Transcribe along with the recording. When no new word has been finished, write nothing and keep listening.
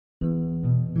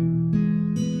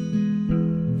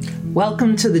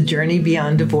Welcome to the Journey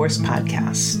Beyond Divorce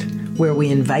podcast, where we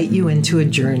invite you into a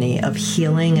journey of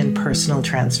healing and personal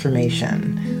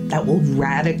transformation that will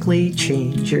radically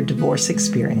change your divorce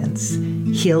experience,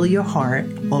 heal your heart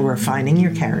while refining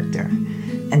your character,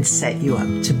 and set you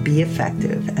up to be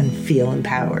effective and feel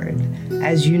empowered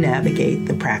as you navigate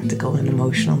the practical and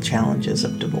emotional challenges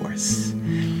of divorce.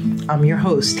 I'm your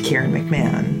host, Karen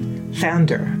McMahon,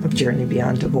 founder of Journey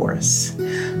Beyond Divorce.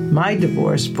 My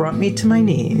divorce brought me to my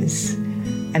knees,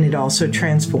 and it also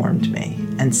transformed me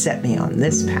and set me on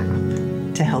this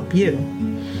path to help you.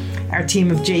 Our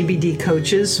team of JBD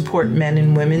coaches support men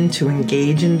and women to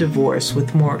engage in divorce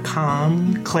with more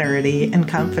calm, clarity, and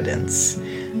confidence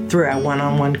through our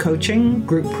one-on-one coaching,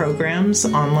 group programs,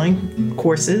 online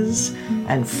courses,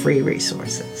 and free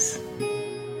resources.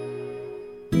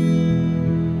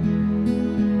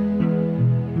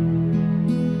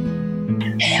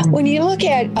 When you look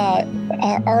at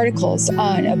articles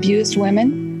on abused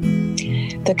women,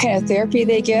 the kind of therapy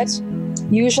they get,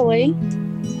 usually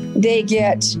they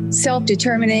get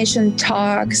self-determination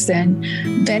talks and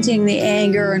venting the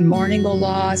anger and mourning the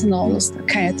loss and all those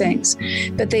kind of things.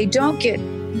 But they don't get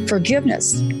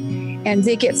forgiveness, and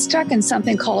they get stuck in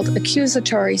something called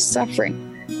accusatory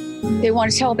suffering. They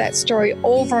want to tell that story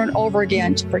over and over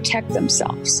again to protect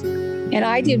themselves. And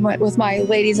I did with my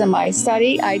ladies in my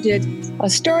study, I did a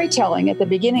storytelling at the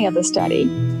beginning of the study,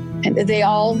 and they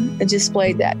all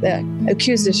displayed that, the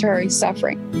accusatory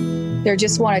suffering. They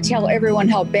just want to tell everyone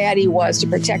how bad he was to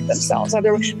protect themselves.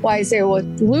 Otherwise, they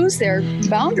would lose their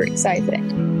boundaries, I think.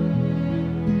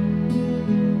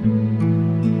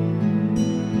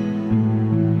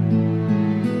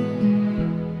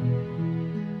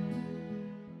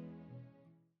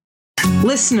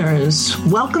 Listeners,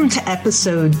 welcome to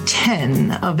episode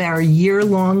 10 of our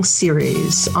year-long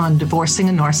series on divorcing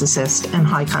a narcissist and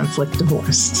high-conflict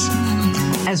divorce.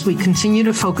 As we continue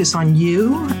to focus on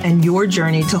you and your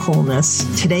journey to wholeness,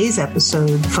 today's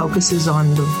episode focuses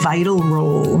on the vital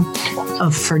role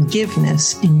of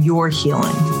forgiveness in your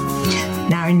healing.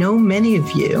 Now, I know many of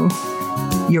you,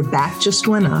 your back just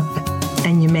went up,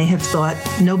 and you may have thought,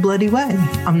 no bloody way,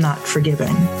 I'm not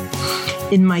forgiving.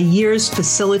 In my years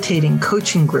facilitating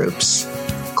coaching groups,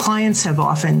 clients have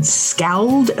often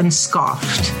scowled and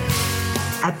scoffed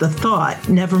at the thought,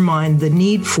 never mind the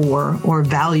need for or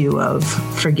value of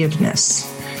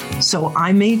forgiveness. So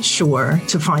I made sure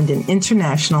to find an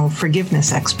international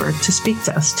forgiveness expert to speak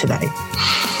to us today.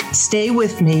 Stay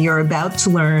with me. You're about to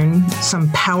learn some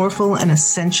powerful and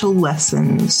essential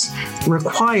lessons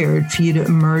required for you to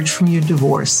emerge from your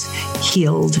divorce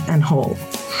healed and whole.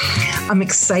 I'm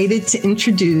excited to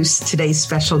introduce today's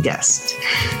special guest.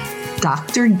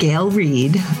 Dr. Gail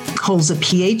Reed holds a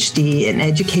PhD in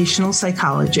educational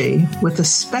psychology with a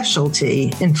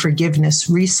specialty in forgiveness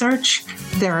research,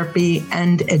 therapy,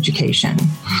 and education.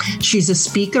 She's a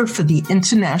speaker for the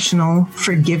International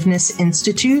Forgiveness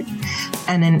Institute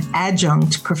and an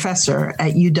adjunct professor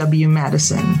at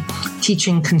UW-Madison,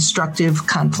 teaching constructive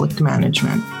conflict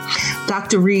management.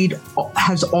 Dr. Reed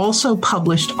has also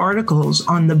published articles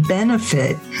on the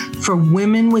benefit for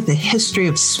women with a history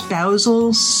of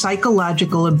spousal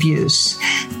psychological abuse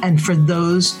and for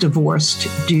those divorced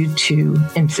due to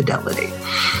infidelity.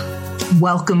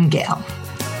 Welcome, Gail.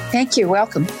 Thank you.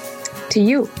 Welcome to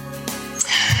you.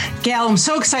 Gail, I'm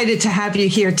so excited to have you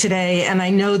here today, and I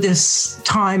know this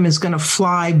time is going to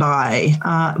fly by.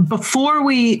 Before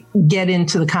we get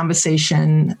into the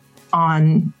conversation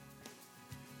on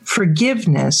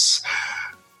forgiveness,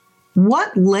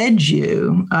 what led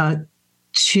you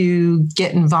to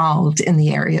get involved in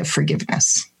the area of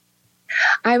forgiveness?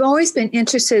 I've always been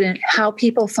interested in how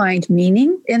people find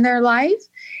meaning in their life.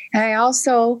 And I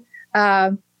also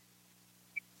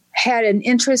had an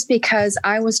interest because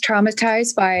I was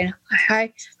traumatized by a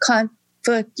high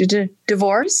conflict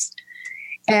divorce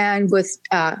and with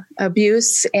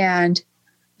abuse and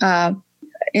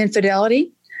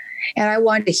infidelity. And I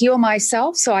wanted to heal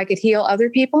myself so I could heal other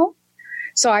people.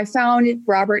 So I found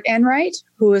Robert Enright,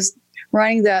 who was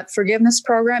running the forgiveness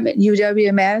program at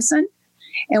UW-Madison.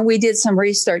 And we did some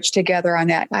research together on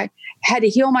that. I had to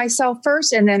heal myself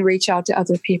first and then reach out to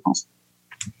other people.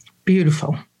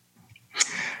 Beautiful.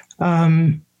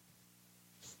 And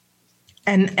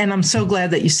I'm so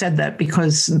glad that you said that,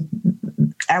 because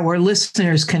our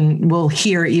listeners will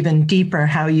hear even deeper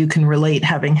how you can relate,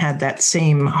 having had that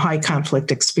same high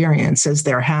conflict experience as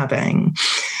they're having.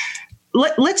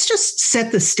 Let's just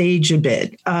set the stage a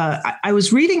bit. I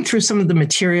was reading through some of the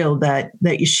material that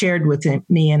you shared with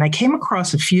me, and I came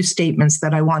across a few statements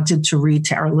that I wanted to read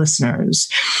to our listeners.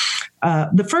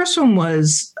 The first one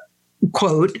was,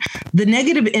 quote, the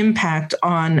negative impact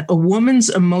on a woman's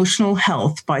emotional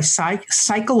health by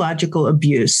psychological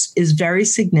abuse is very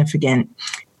significant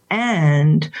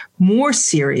and more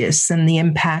serious than the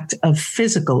impact of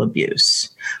physical abuse.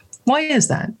 Why is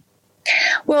that?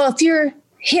 Well, if you're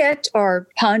hit or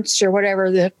punched or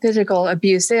whatever the physical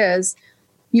abuse is,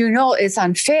 you know it's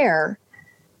unfair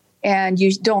and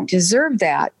you don't deserve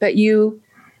that, but you're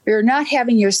not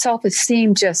having your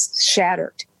self-esteem just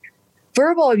shattered.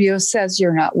 Verbal abuse says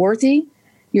you're not worthy,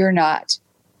 you're not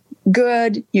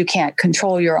good, you can't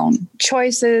control your own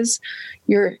choices,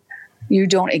 you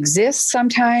don't exist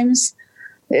sometimes.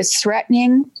 It's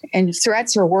threatening, and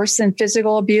threats are worse than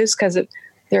physical abuse because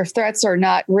their threats are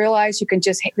not realized. You can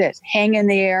just hang in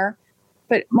the air.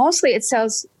 But mostly it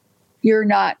says you're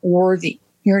not worthy.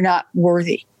 You're not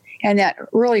worthy. And that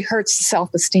really hurts the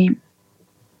self-esteem.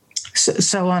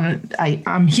 So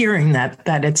I'm hearing that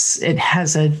it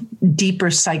has a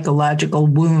deeper psychological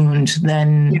wound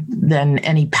than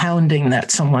any pounding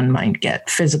that someone might get,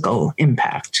 physical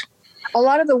impact. A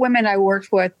lot of the women I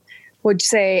worked with would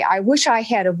say, I wish I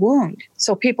had a wound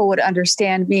so people would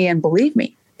understand me and believe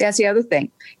me. That's the other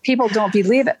thing. People don't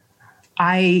believe it.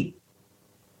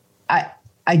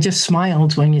 I just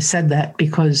smiled when you said that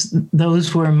because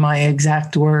those were my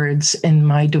exact words in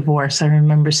my divorce. I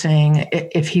remember saying,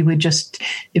 if he would just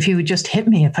hit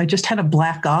me, if I just had a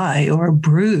black eye or a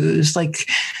bruise, like,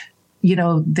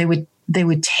 they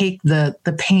would take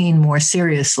the pain more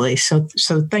seriously. So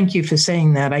thank you for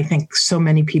saying that. I think so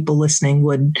many people listening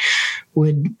would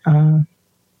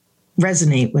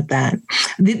resonate with that.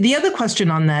 The other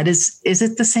question on that is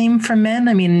it the same for men?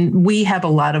 I mean, we have a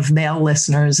lot of male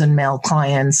listeners and male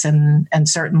clients, and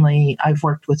certainly I've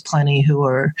worked with plenty who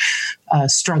are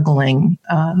struggling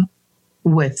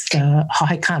with a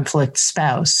high conflict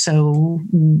spouse. So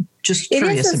just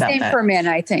curious about that. It is the same for men,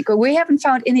 I think. We haven't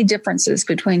found any differences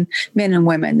between men and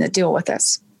women that deal with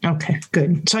this. Okay,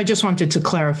 good. So I just wanted to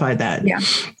clarify that. Yeah.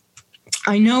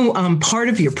 I know part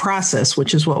of your process,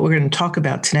 which is what we're going to talk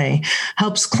about today,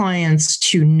 helps clients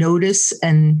to notice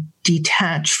and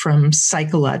detach from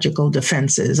psychological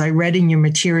defenses. I read in your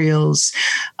materials,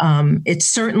 it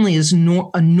certainly is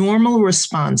a normal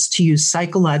response to use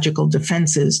psychological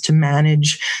defenses to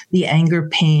manage the anger,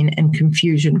 pain, and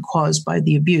confusion caused by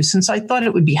the abuse. And so I thought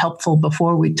it would be helpful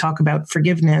before we talk about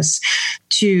forgiveness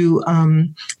to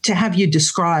have you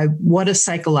describe what a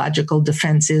psychological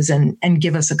defense is and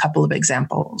give us a couple of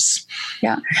examples.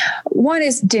 Yeah. One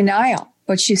is denial,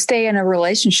 which you stay in a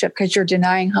relationship because you're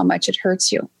denying how much it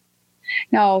hurts you.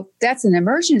 Now, that's an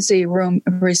emergency room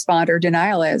responder,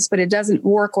 denial is, but it doesn't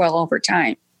work well over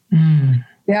time. Mm.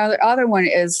 The other one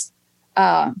is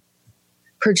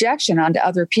projection onto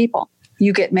other people.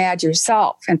 You get mad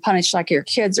yourself and punish like your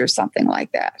kids or something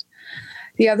like that.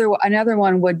 Another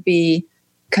one would be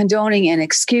condoning and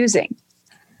excusing.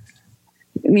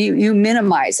 You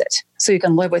minimize it so you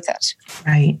can live with it.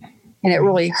 Right. And it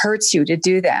really hurts you to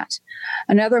do that.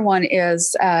 Another one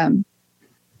is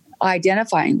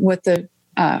identifying with the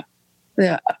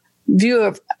view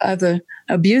of the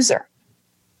abuser.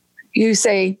 You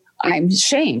say, I'm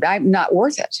ashamed. I'm not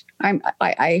worth it.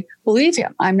 I believe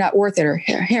him. I'm not worth it, or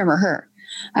him or her.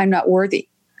 I'm not worthy.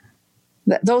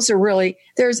 Those are really,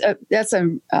 that's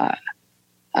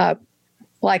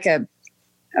like a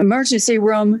emergency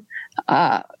room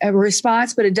a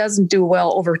response, but it doesn't do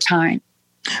well over time.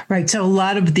 Right. So a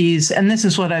lot of these, and this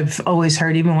is what I've always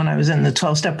heard, even when I was in the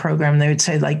 12-step program, they would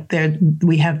say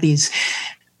we have this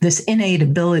innate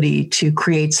ability to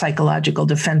create psychological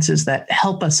defenses that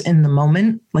help us in the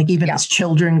moment. Like even as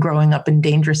children growing up in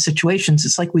dangerous situations,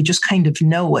 it's like we just kind of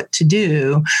know what to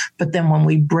do. But then when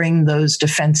we bring those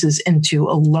defenses into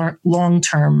a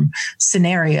long-term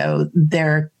scenario,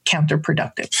 they're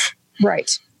counterproductive.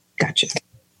 Right. Gotcha.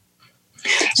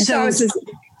 And so I was just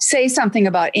say something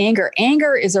about anger.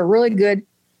 Anger is a really good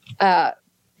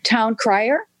town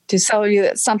crier to tell you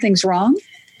that something's wrong,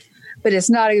 but it's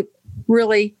not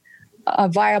really a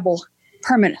viable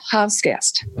permanent house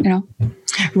guest,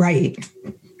 Right.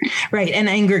 Right. And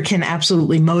anger can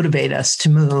absolutely motivate us to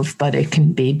move, but it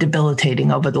can be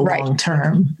debilitating over the long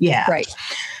term. Yeah. Right.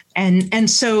 And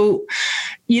so,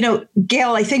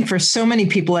 Gail, I think for so many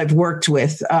people I've worked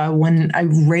with, when I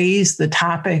raise the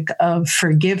topic of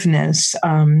forgiveness,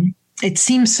 it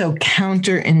seems so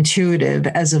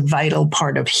counterintuitive as a vital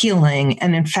part of healing.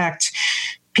 And in fact,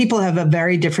 people have a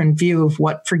very different view of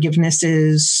what forgiveness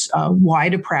is, why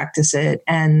to practice it,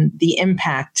 and the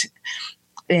impact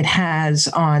it has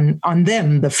on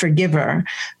them, the forgiver.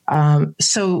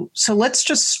 So let's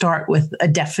just start with a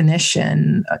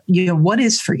definition. What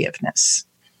is forgiveness?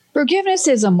 Forgiveness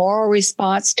is a moral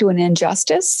response to an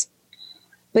injustice.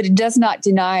 but it does not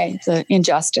deny the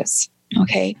injustice.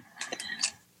 Okay.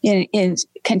 It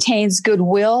contains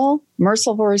goodwill,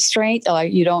 merciful restraint.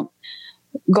 Like you don't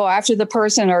go after the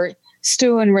person or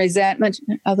stew in resentment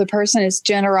of the person. It's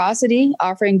generosity,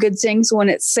 offering good things when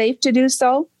it's safe to do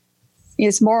so.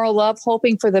 It's moral love,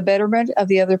 hoping for the betterment of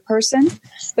the other person.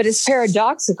 But it's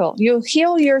paradoxical. You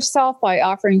heal yourself by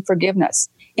offering forgiveness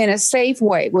in a safe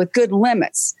way with good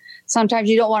limits. Sometimes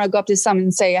you don't want to go up to someone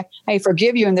and say, I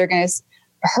forgive you, and they're going to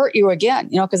hurt you again,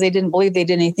 because they didn't believe they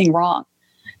did anything wrong.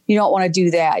 You don't want to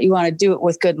do that. You want to do it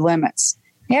with good limits.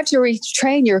 You have to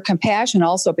retrain your compassion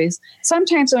also, because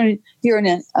sometimes when you're in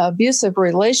an abusive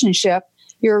relationship,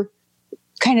 you're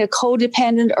kind of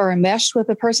codependent or enmeshed with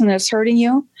the person that's hurting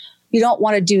you. You don't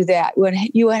want to do that.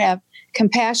 You would have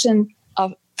compassion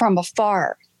from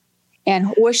afar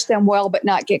and wish them well, but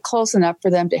not get close enough for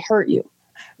them to hurt you.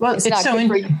 Well, it's not good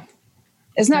for you.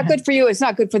 It's not good for you. It's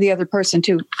not good for the other person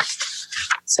too.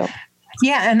 So.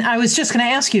 Yeah, and I was just going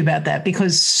to ask you about that,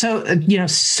 because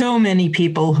so many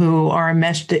people who are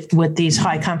enmeshed with these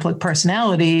high conflict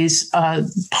personalities,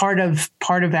 part of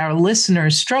our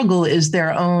listeners' struggle is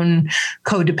their own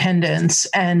codependence,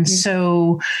 and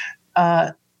so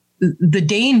the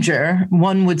danger,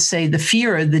 one would say, the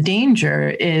fear of the danger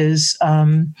is.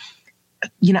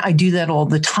 I do that all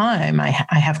the time. I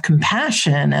have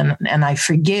compassion and I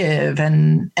forgive,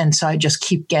 and so I just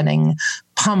keep getting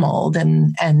pummeled,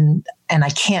 and I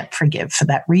can't forgive for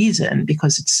that reason,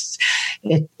 because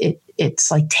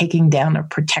it's like taking down a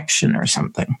protection or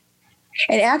something.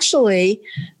 And actually,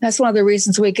 that's one of the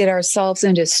reasons we get ourselves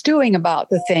into stewing about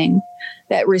the thing,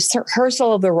 that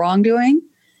rehearsal of the wrongdoing,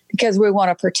 because we want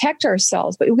to protect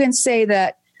ourselves. But we can say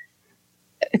that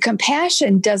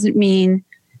compassion doesn't mean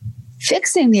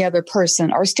fixing the other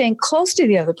person or staying close to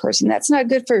the other person. That's not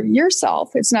good for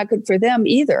yourself. It's not good for them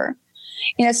either.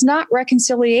 And it's not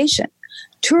reconciliation.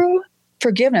 True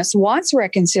forgiveness wants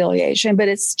reconciliation, but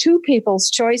it's two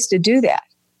people's choice to do that.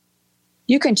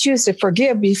 You can choose to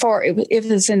forgive before, if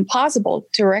it's impossible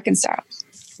to reconcile.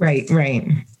 Right.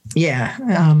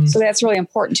 Yeah. So that's really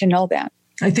important to know that.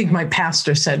 I think my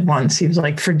pastor said once, he was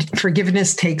like,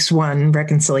 forgiveness takes one,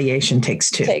 reconciliation takes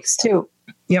two. Takes two.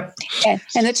 Yep.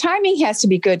 And the timing has to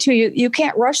be good too. You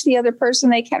can't rush the other person.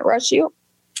 They can't rush you.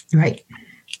 Right.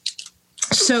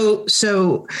 So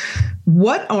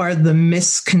what are the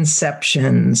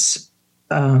misconceptions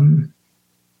of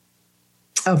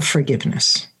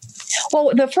forgiveness?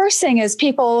 Well, the first thing is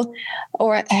people,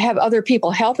 or have other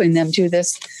people helping them do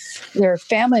this, their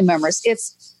family members.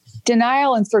 It's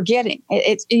denial and forgetting.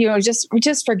 It's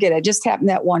just forget it. Just happened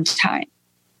that one time.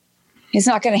 It's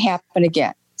not going to happen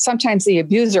again. Sometimes the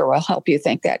abuser will help you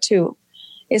think that too.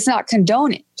 It's not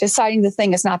condoning, deciding the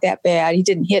thing is not that bad. He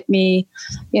didn't hit me,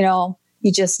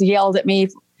 he just yelled at me.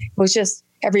 It was just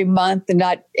every month and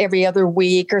not every other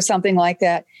week or something like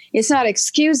that. It's not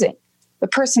excusing. The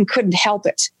person couldn't help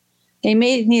it. They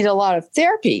may need a lot of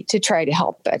therapy to try to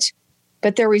help it,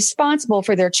 but they're responsible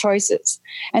for their choices.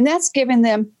 And that's giving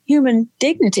them human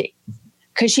dignity,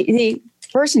 because the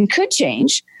person could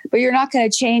change, but you're not going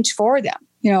to change for them.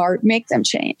 Or make them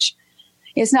change.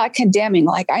 It's not condemning,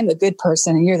 like I'm the good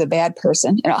person and you're the bad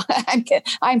person.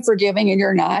 I'm forgiving and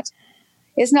you're not.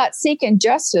 It's not seeking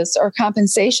justice or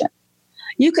compensation.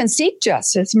 You can seek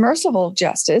justice, merciful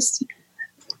justice,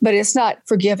 but it's not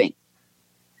forgiving.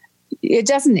 It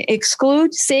doesn't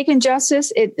exclude seeking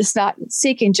justice. It's not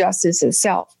seeking justice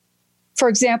itself. For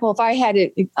example, if I had to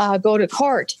go to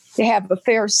court to have a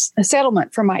fair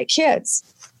settlement for my kids,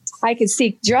 I could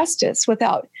seek justice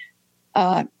without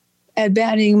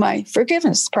abandoning my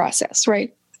forgiveness process,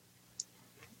 right?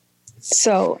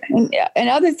 So,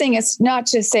 another thing is not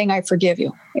just saying I forgive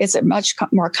you. It's a much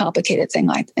more complicated thing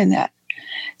in that.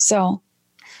 So,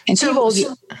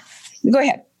 go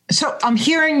ahead. So I'm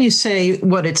hearing you say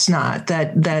what it's not,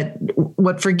 that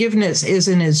what forgiveness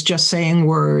isn't is just saying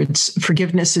words.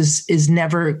 Forgiveness is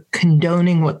never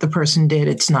condoning what the person did.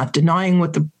 It's not denying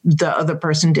what the other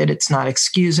person did. It's not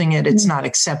excusing it. It's not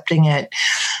accepting it.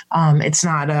 It's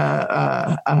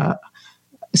not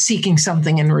seeking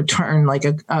something in return, like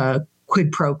a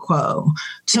quid pro quo.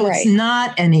 So It's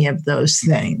not any of those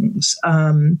things.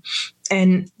 And,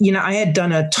 I had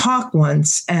done a talk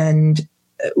once, and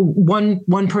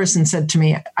one person said to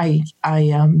me, I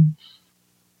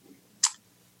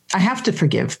have to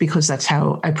forgive because that's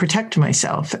how I protect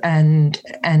myself. And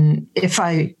if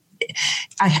I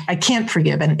can't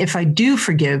forgive, and if I do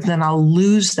forgive, then I'll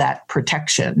lose that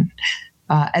protection,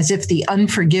 as if the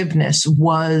unforgiveness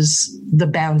was the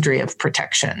boundary of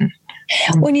protection.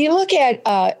 When you look at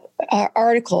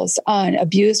articles on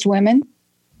abused women,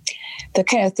 the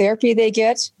kind of therapy they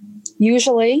get,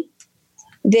 usually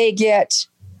They get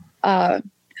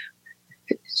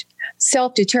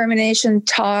self-determination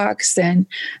talks and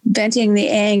venting the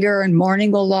anger and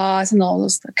mourning the loss and all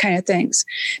those kind of things.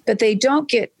 But they don't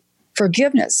get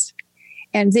forgiveness.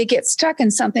 And they get stuck in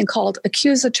something called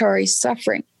accusatory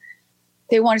suffering.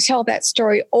 They want to tell that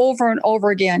story over and over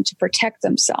again to protect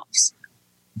themselves.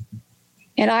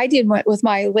 And I did with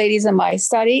my ladies in my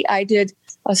study, I did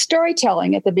a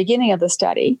storytelling at the beginning of the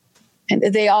study, and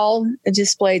they all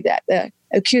displayed that, the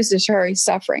accusatory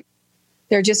suffering.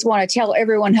 They just want to tell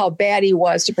everyone how bad he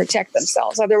was to protect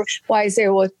themselves. Otherwise, they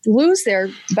will lose their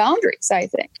boundaries, I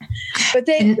think. But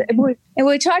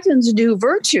we taught them to do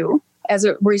virtue as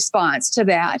a response to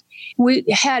that. We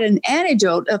had an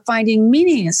antidote of finding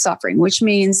meaning in suffering, which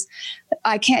means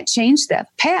I can't change that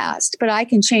past, but I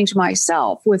can change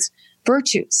myself with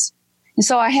virtues. And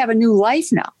so I have a new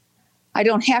life now. I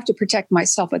don't have to protect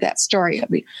myself with that story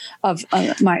of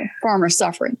my former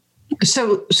suffering.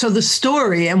 So the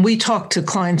story, and we talk to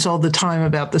clients all the time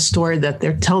about the story that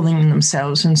they're telling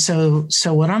themselves. And so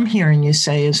what I'm hearing you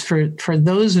say is for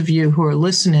those of you who are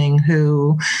listening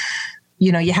who,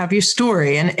 you know, you have your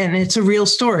story and it's a real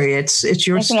story. It's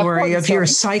your story of your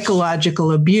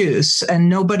psychological abuse, and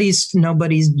nobody's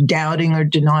doubting or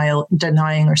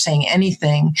denying or saying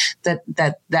anything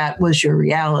that was your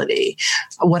reality.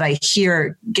 What I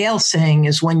hear Gail saying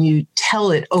is when you tell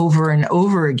it over and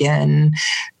over again,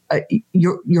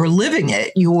 you're living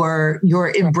it.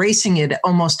 You're embracing it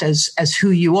almost as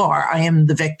who you are. I am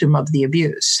the victim of the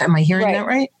abuse. Am I hearing that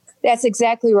right? That's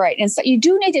exactly right. And so you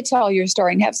do need to tell your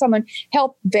story and have someone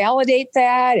help validate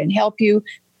that and help you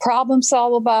problem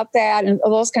solve about that and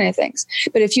those kind of things.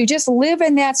 But if you just live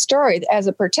in that story as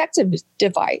a protective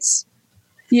device,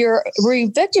 you're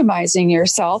re-victimizing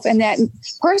yourself, and that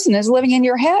person is living in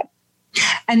your head.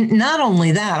 And not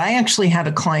only that, I actually had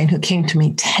a client who came to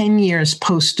me 10 years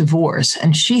post-divorce,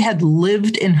 and she had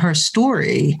lived in her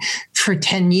story for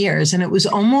 10 years. And it was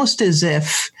almost as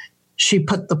if she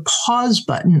put the pause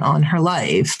button on her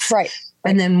life. Right.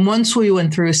 And then once we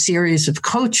went through a series of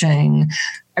coaching,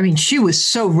 I mean, she was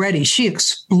so ready. She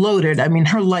exploded. I mean,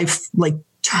 her life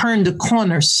turned a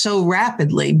corner so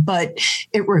rapidly, but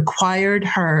it required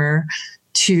her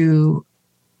to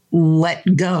let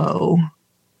go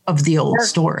of the old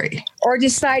story. Or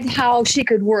decide how she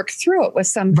could work through it with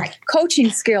some coaching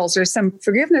skills or some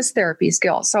forgiveness therapy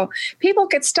skills. So people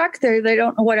get stuck there. They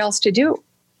don't know what else to do.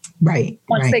 Right.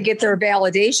 Once they get their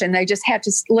validation, they just have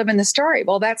to live in the story.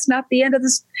 Well, that's not the end of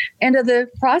the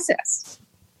process.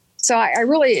 So I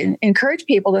really encourage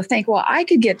people to think, well, I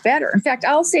could get better. In fact,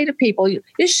 I'll say to people,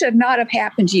 this should not have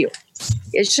happened to you.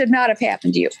 It should not have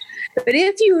happened to you. But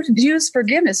if you use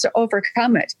forgiveness to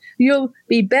overcome it, you'll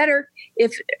be better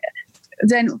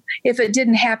than if it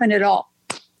didn't happen at all.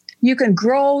 You can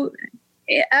grow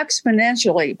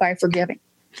exponentially by forgiving.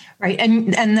 Right.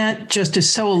 And that just is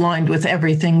so aligned with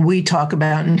everything we talk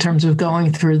about in terms of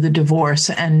going through the divorce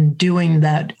and doing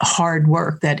that hard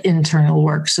work, that internal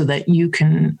work, so that you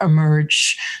can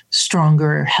emerge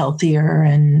stronger, healthier,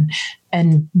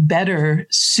 and better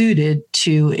suited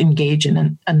to engage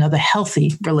in another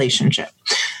healthy relationship.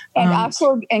 And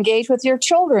also engage with your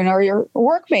children or your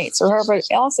workmates or whoever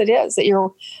else it is that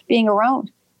you're being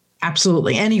around.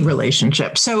 Absolutely. Any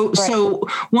relationship. So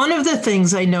one of the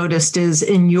things I noticed is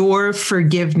in your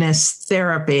forgiveness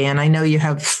therapy, and I know you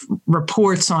have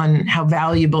reports on how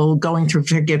valuable going through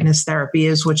forgiveness therapy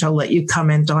is, which I'll let you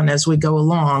comment on as we go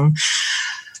along.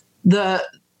 I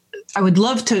would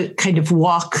love to kind of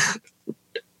walk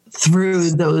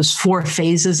through those 4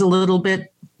 phases a little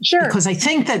bit. Sure. Because I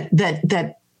think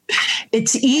that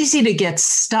it's easy to get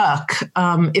stuck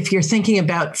if you're thinking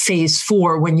about phase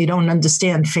 4 when you don't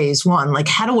understand phase 1. Like,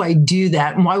 how do I do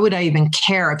that? And why would I even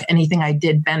care if anything I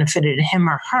did benefited him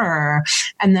or her?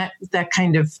 And that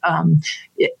kind of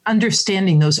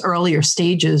understanding those earlier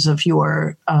stages of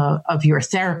your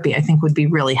therapy, I think, would be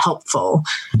really helpful.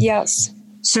 Yes.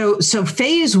 So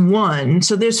phase 1,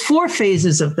 so there's 4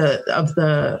 phases of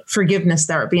the forgiveness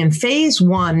therapy. And phase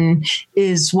 1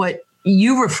 is what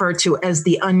you refer to as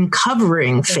the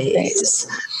uncovering phase.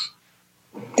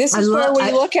 This is where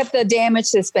we look at the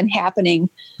damage that's been happening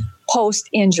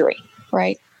post-injury,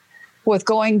 right? With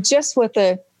going just with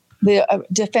the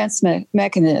defense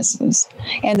mechanisms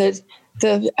and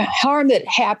the harm that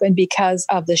happened because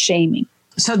of the shaming.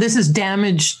 So this is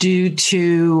damage due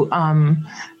to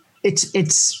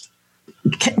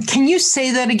Can you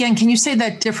say that again? Can you say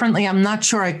that differently? I'm not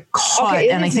sure I caught,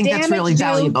 and I think that's really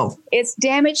valuable. It's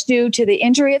damage due to the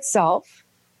injury itself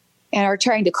and are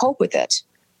trying to cope with it.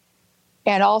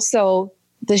 And also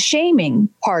the shaming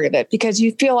part of it, because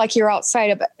you feel like you're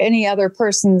outside of any other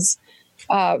person's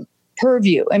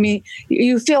purview. I mean,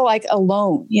 you feel like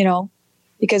alone,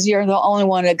 because you're the only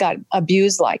one that got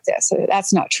abused like this.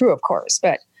 That's not true, of course,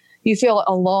 but you feel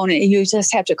alone and you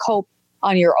just have to cope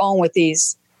on your own with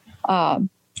these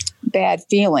bad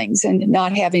feelings and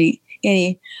not having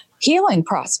any healing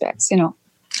prospects,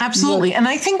 Absolutely. And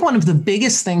I think one of the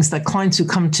biggest things that clients who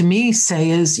come to me say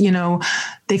is,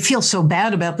 they feel so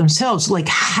bad about themselves. Like,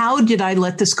 how did I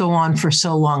let this go on for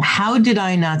so long? How did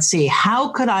I not see? How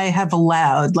could I have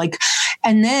allowed?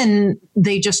 And then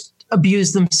they just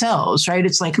abuse themselves, right?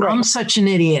 It's like, right. I'm such an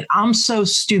idiot. I'm so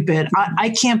stupid. I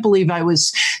can't believe I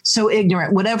was so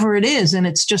ignorant, whatever it is. And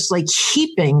it's just like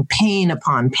heaping pain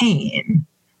upon pain.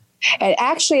 And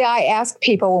actually, I ask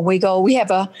people when we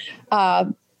have a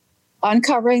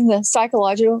uncovering the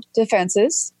psychological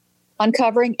defenses,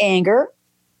 uncovering anger.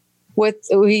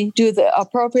 We do the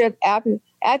appropriate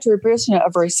attribution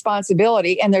of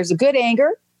responsibility, and there's a good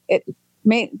anger. It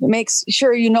makes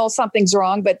sure you know something's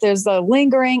wrong, but there's the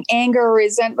lingering anger or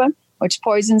resentment, which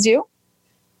poisons you.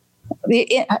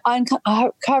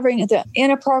 Uncovering the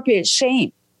inappropriate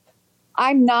shame.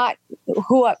 I'm not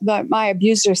who my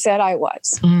abuser said I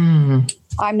was.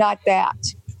 I'm not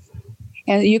that.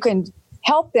 And you can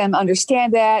help them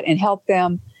understand that and help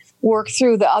them work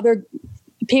through the other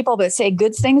people that say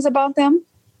good things about them.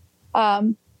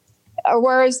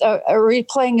 Whereas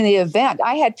replaying the event,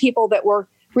 I had people that were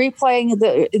replaying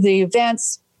the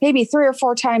events maybe 3 or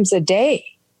 4 times a day.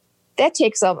 That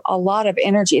takes a lot of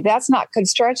energy. That's not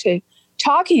constructive.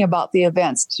 Talking about the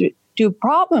events to do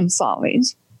problem solving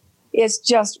is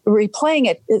just replaying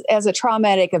it as a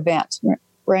traumatic event,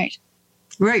 right?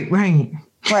 Right.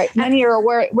 Then you're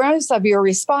awareness of your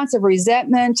response of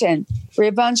resentment and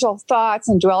revengeful thoughts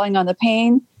and dwelling on the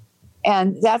pain.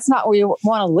 And that's not where you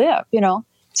want to live,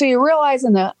 So you realize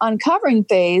in the uncovering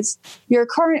phase, your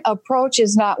current approach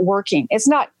is not working.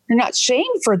 You're not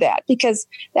shamed for that because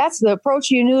that's the approach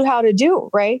you knew how to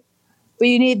do, right? But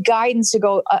you need guidance to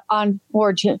go on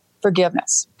board to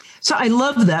forgiveness. So I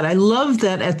love that. I love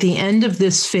that at the end of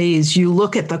this phase, you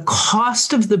look at the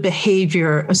cost of the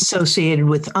behavior associated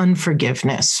with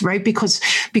unforgiveness, right? Because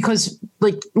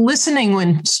like listening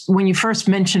when you first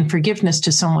mention forgiveness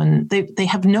to someone, they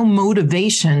have no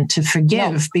motivation to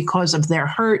forgive because of their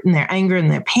hurt and their anger and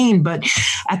their pain. But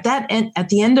at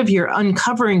the end of your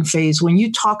uncovering phase, when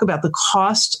you talk about the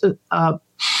cost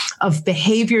of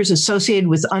behaviors associated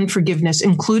with unforgiveness,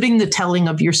 including the telling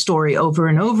of your story over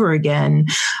and over again,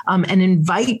 and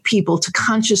invite people to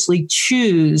consciously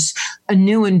choose a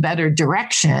new and better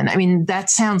direction. I mean, that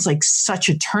sounds like such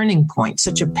a turning point,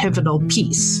 such a pivotal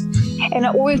piece. And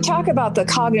we talk about the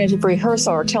cognitive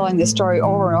rehearsal or telling the story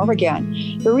over and over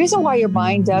again. The reason why your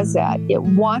mind does that, it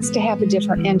wants to have a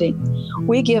different ending.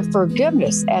 We give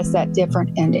forgiveness as that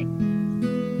different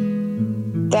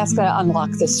ending. That's going to unlock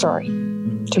the story.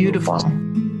 Beautiful.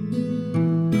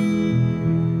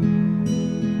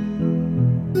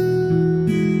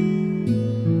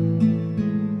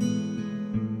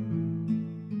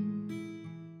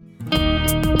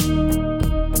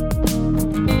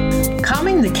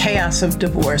 Calming the chaos of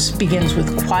divorce begins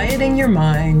with quieting your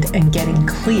mind and getting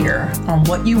clear on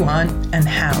what you want and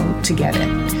how to get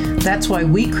it. That's why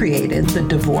we created the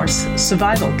Divorce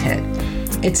Survival Kit.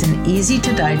 It's an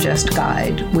easy-to-digest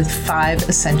guide with 5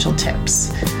 essential tips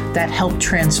that help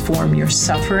transform your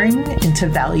suffering into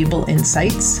valuable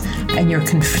insights and your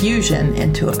confusion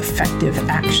into effective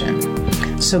action.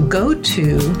 So go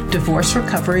to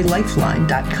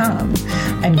divorcerecoverylifeline.com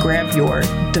and grab your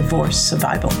Divorce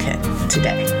Survival Kit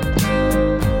today.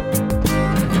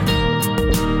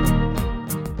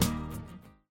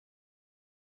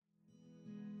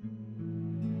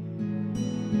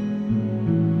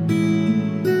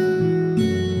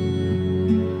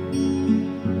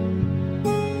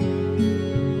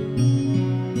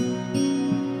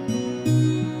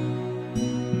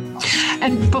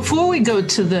 And before we go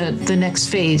to the next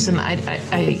phase,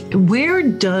 and where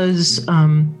does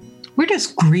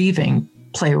grieving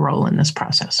play a role in this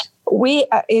process?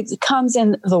 It comes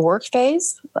in the work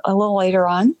phase a little later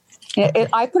on.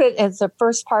 I put it as the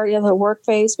first part of the work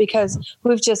phase because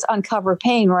we've just uncovered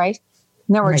pain, right?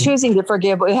 And then we're choosing to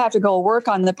forgive, but we have to go work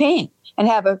on the pain and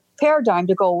have a paradigm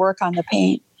to go work on the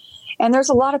pain. And there's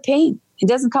a lot of pain. It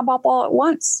doesn't come up all at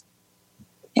once.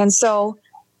 And so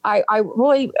I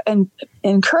really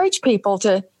encourage people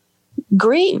to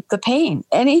grieve the pain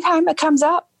anytime it comes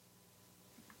up.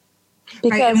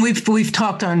 Because and we've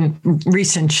talked on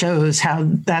recent shows how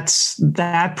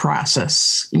that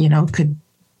process, could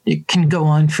it can go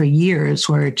on for years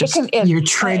where you're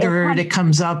triggered, it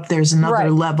comes up, there's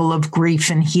another level of grief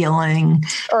and healing.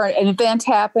 Or an event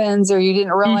happens, or you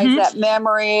didn't realize that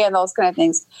memory and those kind of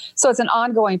things. So it's an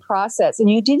ongoing process, and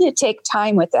you need to take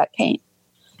time with that pain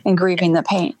and grieving the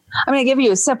pain. I'm going to give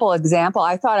you a simple example.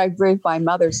 I thought I grieved my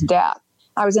mother's death.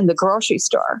 I was in the grocery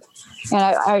store, and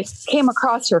I came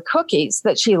across her cookies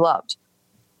that she loved,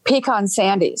 pecan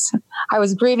sandies. I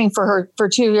was grieving for her for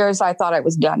 2 years. I thought I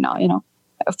was done now,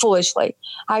 foolishly.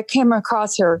 I came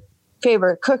across her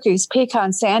favorite cookies,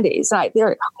 pecan sandies.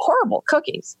 They're horrible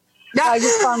cookies. I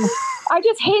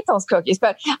just hate those cookies.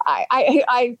 But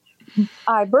I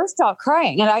burst out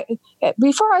crying. And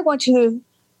before I went to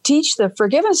teach the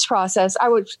forgiveness process, I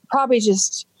would probably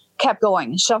just kept going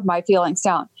and shoved my feelings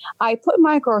down. I put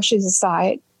my groceries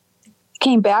aside,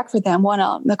 came back for them, went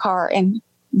out in the car and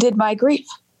did my grief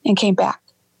and came back.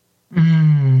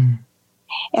 And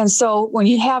so when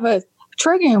you have a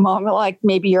triggering moment, like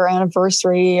maybe your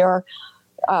anniversary or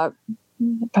a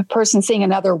person seeing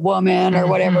another woman or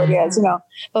whatever it is,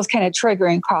 those kind of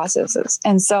triggering processes.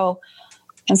 And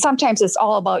sometimes it's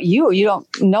all about you. You don't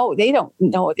know, they don't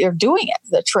know they're doing it,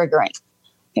 the triggering.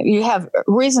 You have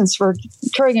reasons for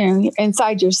triggering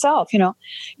inside yourself,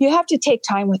 You have to take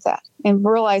time with that and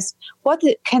realize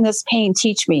can this pain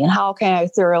teach me and how can I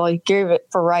thoroughly grieve it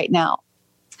for right now?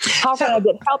 How can I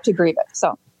get help to grieve it?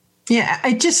 So. Yeah,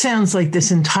 it just sounds like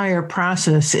this entire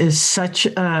process is such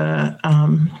a,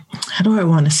 how do I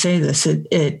want to say this?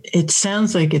 It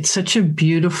sounds like it's such a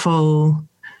beautiful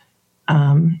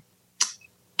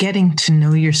getting to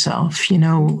know yourself,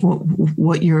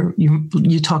 what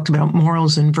you talked about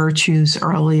morals and virtues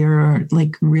earlier,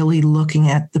 like really looking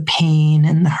at the pain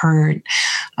and the hurt,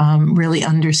 really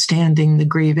understanding the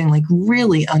grieving, like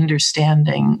really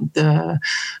understanding the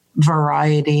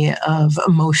variety of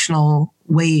emotional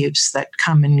waves that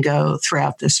come and go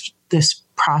throughout this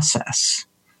process.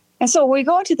 And so we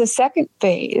go into the second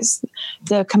phase,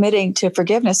 the committing to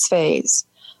forgiveness phase.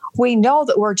 We know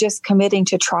that we're just committing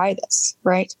to try this,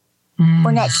 right?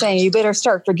 We're not saying you better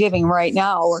start forgiving right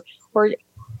now. We're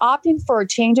opting for a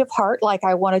change of heart, like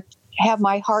I want to have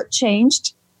my heart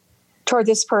changed toward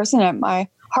this person and my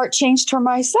heart changed toward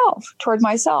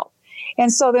myself.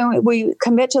 And so then we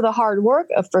commit to the hard work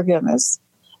of forgiveness,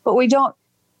 but we don't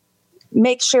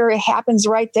make sure it happens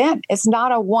right then. It's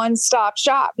not a one-stop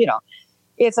shop,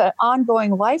 It's an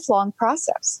ongoing, lifelong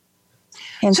process.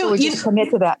 And so we just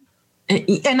commit to that.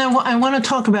 And I want to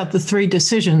talk about the 3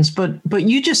 decisions, but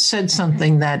you just said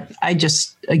something that I'm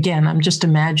just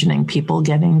imagining people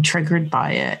getting triggered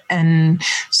by it. And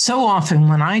so often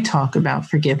when I talk about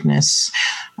forgiveness,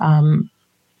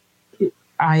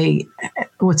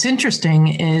 what's interesting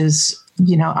is,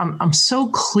 I'm so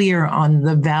clear on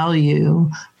the value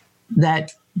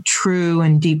that true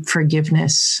and deep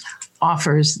forgiveness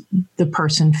offers the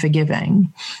person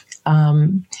forgiving.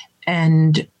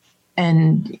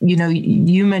 And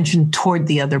you mentioned toward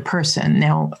the other person.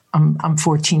 Now I'm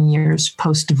 14 years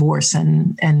post-divorce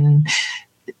and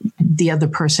the other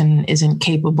person isn't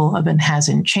capable of and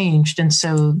hasn't changed. And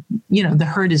so, the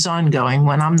hurt is ongoing.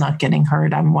 When I'm not getting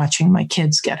hurt, I'm watching my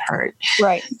kids get hurt.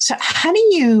 Right. So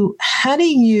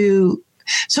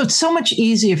so it's so much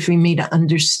easier for me to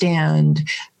understand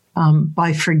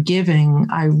by forgiving,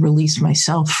 I release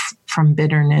myself from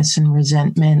bitterness and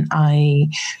resentment. I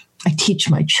teach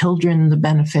my children the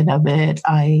benefit of it.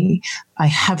 I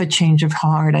have a change of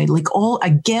heart. I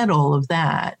get all of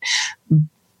that.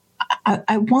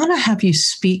 I want to have you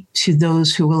speak to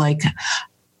those who are like,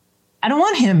 I don't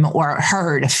want him or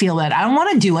her to feel that. I don't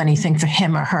want to do anything for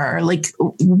him or her. Like,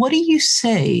 what do you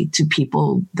say to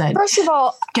people that first of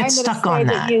all, get stuck on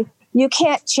that? You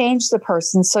can't change the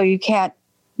person, so you can't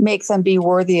make them be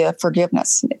worthy of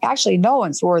forgiveness. Actually, no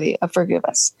one's worthy of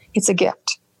forgiveness. It's a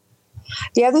gift.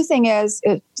 The other thing is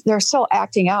they're still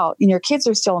acting out, and your kids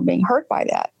are still being hurt by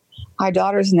that. My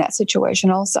daughter's in that situation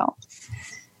also.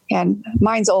 And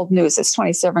mine's old news. It's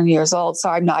 27 years old, so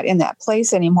I'm not in that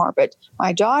place anymore. But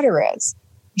my daughter is.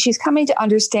 She's coming to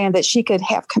understand that she could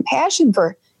have compassion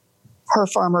for her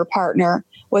former partner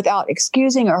without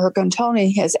excusing or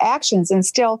condoning his actions and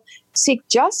still seek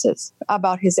justice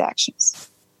about his actions.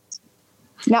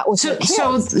 Not with her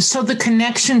kids. So the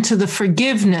connection to the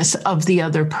forgiveness of the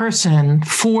other person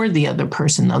for the other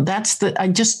person, though, that's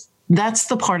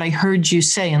the part I heard you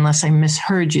say, unless I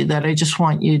misheard you, that I just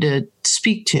want you to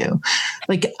speak to.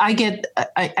 Like I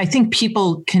think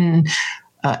people can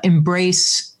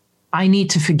embrace, I need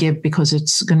to forgive because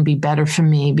it's going to be better for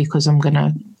me because I'm going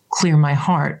to clear my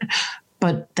heart.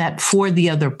 But that for the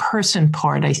other person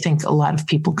part, I think a lot of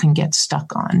people can get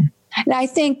stuck on. And I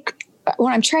think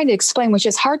what I'm trying to explain, which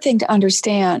is a hard thing to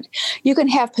understand, you can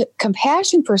have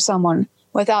compassion for someone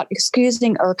without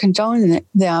excusing or condoning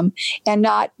them and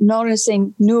not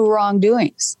noticing new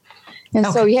wrongdoings. And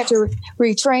so you have to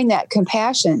retrain that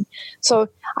compassion. So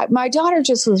my daughter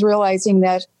just was realizing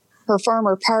that her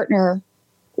former partner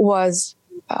was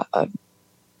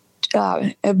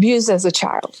abused as a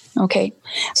child. Okay.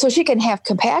 So she can have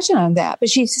compassion on that, but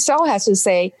she still has to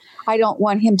say, I don't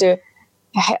want him to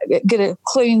get a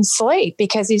clean slate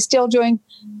because he's still doing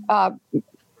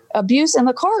abuse in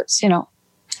the courts,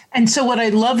 And so what I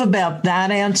love about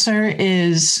that answer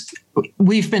is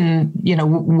we've been,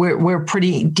 we're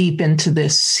pretty deep into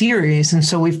this series. And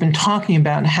so we've been talking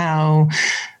about how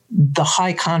the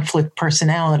high conflict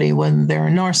personality, whether they're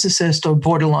a narcissist or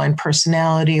borderline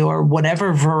personality or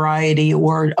whatever variety,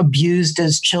 or abused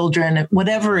as children,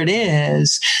 whatever it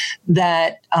is,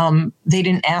 that they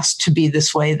didn't ask to be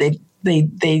this way.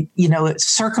 They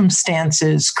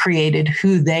circumstances created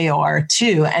who they are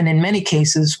too. And in many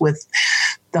cases with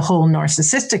the whole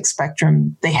narcissistic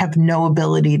spectrum, they have no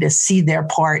ability to see their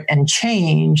part and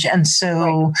change. And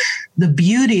so the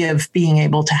beauty of being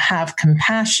able to have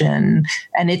compassion,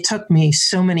 and it took me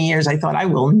so many years, I thought I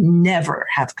will never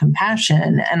have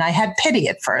compassion. And I had pity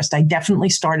at first. I definitely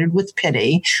started with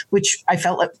pity, which I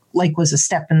felt like was a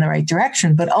step in the right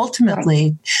direction. But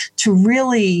ultimately, to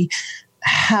really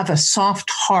have a soft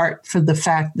heart for the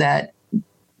fact that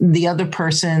the other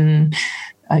person,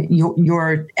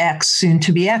 your ex, soon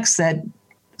to be ex, that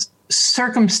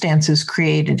circumstances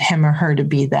created him or her to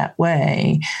be that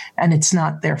way, and it's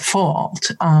not their fault.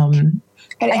 And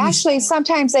actually,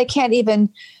 sometimes they can't even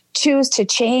choose to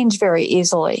change very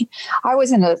easily. I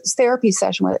was in a therapy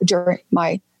session during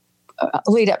my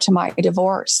lead up to my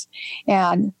divorce,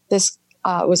 and this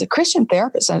was a Christian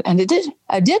therapist and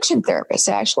addiction therapist,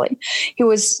 actually. He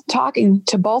was talking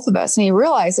to both of us, and he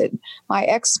realized that my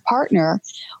ex-partner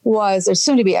or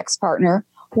soon-to-be ex-partner,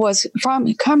 was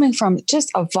coming from just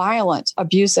a violent,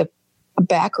 abusive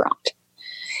background.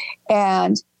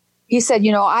 And he said,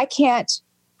 I can't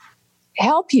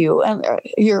help you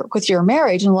with your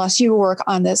marriage unless you work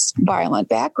on this violent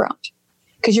background,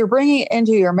 because you're bringing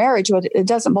into your marriage what it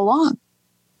doesn't belong.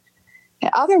 And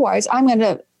otherwise, I'm going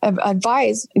to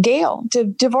advise Gail to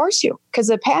divorce you, because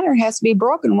the pattern has to be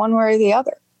broken one way or the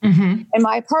other. Mm-hmm. And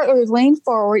my partner leaned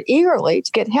forward eagerly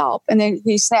to get help, and then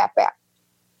he snapped back.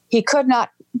 He could not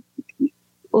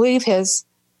leave his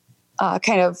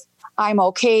kind of I'm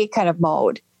okay kind of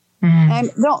mode.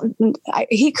 Mm-hmm.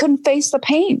 He couldn't face the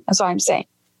pain, that's what I'm saying.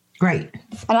 Right.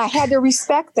 And I had to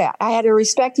respect that. I had to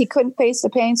respect he couldn't face the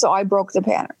pain, so I broke the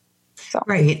pattern. So.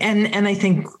 Right. And I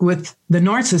think with the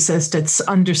narcissist, it's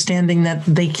understanding that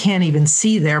they can't even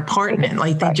see their part in it.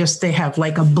 Like they have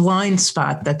like a blind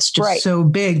spot that's just so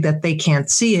big that they can't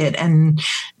see it. And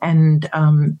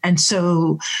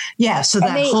so, so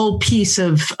that whole piece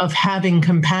of having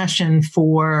compassion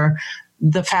for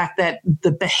the fact that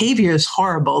the behavior is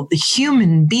horrible, the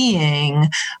human being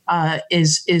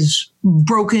is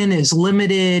broken, is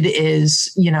limited,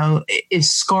 is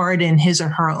scarred in his or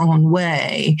her own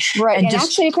way. Right. And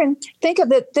actually you can think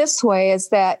of it this way, is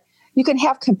that you can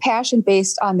have compassion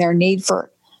based on their need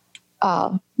for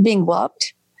being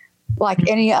loved. Like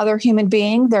any other human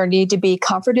being, their need to be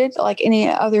comforted like any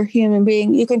other human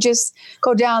being. You can just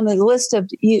go down the list of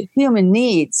human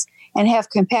needs and have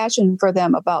compassion for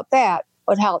them about that,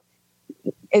 without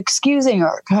excusing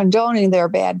or condoning their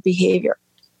bad behavior.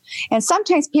 And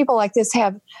sometimes people like this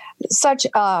have such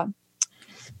a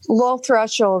low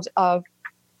threshold of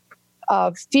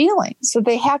feelings that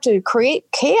they have to create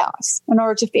chaos in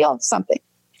order to feel something.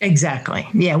 Exactly.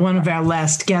 Yeah. One of our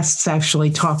last guests actually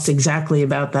talked exactly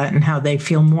about that and how they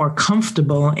feel more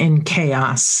comfortable in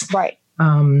chaos. Right.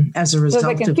 As a result of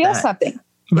that. So they can feel something.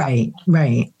 Right,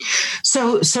 right.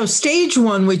 So stage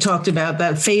one, we talked about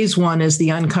that. Phase one is the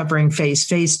uncovering phase.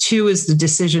 Phase two is the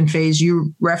decision phase.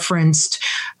 You referenced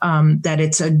that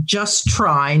it's a just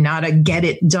try, not a get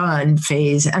it done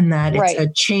phase, and that it's a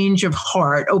change of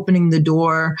heart, opening the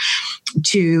door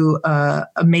to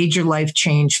a major life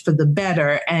change for the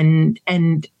better. And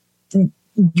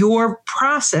your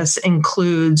process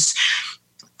includes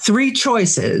 3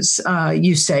 choices,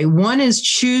 you say. One is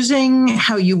choosing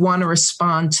how you want to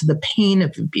respond to the pain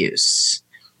of abuse.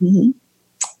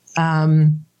 Mm-hmm.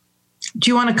 Do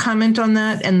you want to comment on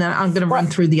that? And then I'm going to run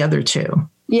through the other 2.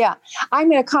 Yeah, I'm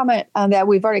going to comment on that.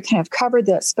 We've already kind of covered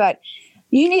this, but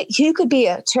you could be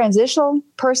a transitional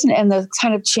person in the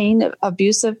kind of chain of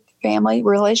abusive family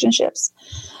relationships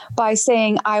by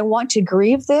saying, I want to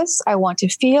grieve this. I want to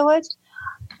feel it.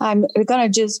 I'm going to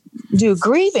just do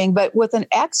grieving, but with an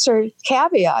extra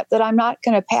caveat that I'm not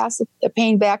going to pass the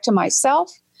pain back to myself,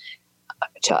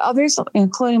 to others,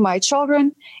 including my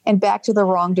children, and back to the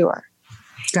wrongdoer.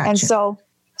 Gotcha. And so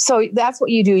that's what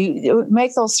you do. You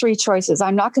make those three choices.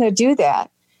 I'm not going to do that.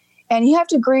 And you have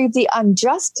to grieve the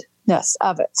unjustness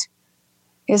of it.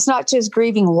 It's not just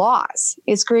grieving loss.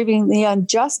 It's grieving the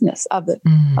unjustness of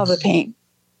the pain.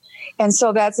 And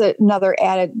so that's another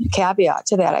added caveat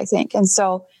to that, I think. And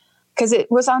so, because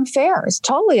it was unfair. It's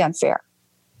totally unfair.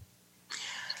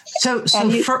 So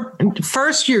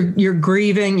first you're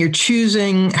grieving, you're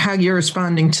choosing how you're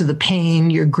responding to the pain,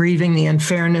 you're grieving the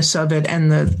unfairness of it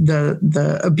and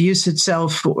the abuse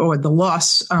itself or the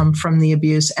loss from the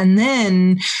abuse, and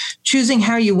then choosing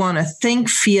how you want to think,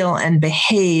 feel, and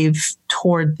behave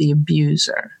toward the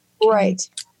abuser. Right.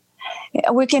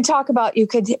 We can talk about, you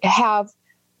could have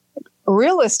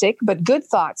realistic but good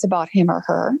thoughts about him or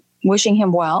her, wishing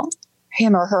him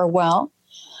or her well.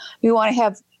 You want to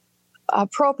have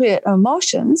appropriate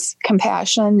emotions,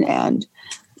 compassion, and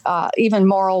even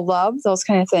moral love, those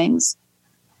kind of things.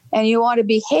 And you want to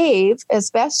behave as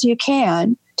best you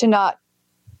can to not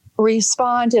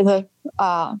respond to the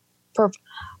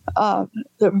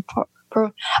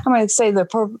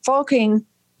provoking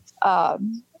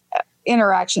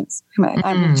interactions.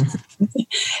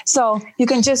 So you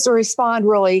can just respond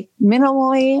really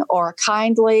minimally or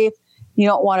kindly. You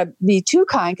don't want to be too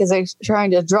kind because they're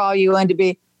trying to draw you into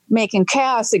be making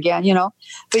chaos again,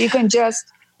 but you can just,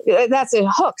 that's a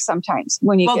hook sometimes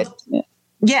when you get.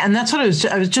 Yeah. And that's what I was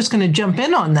just going to jump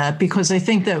in on that, because I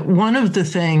think that one of the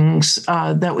things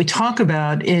that we talk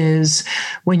about is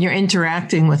when you're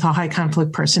interacting with a high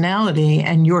conflict personality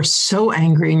and you're so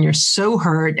angry and you're so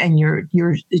hurt and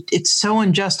it's so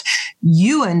unjust,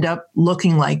 you end up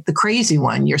looking like the crazy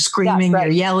one. You're screaming, You're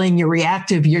yelling, you're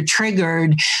reactive, you're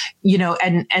triggered,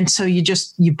 and so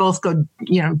you both go,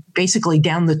 basically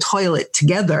down the toilet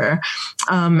together,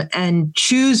 and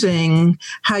choosing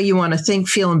how you want to think,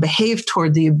 feel, and behave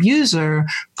toward the abuser.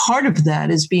 Part of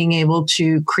that is being able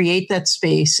to create that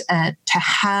space and to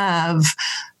have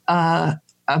a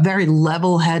very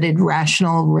level-headed,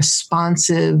 rational,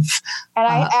 responsive. And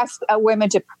I ask women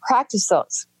to practice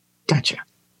those. Gotcha.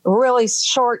 Really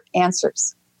short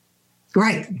answers.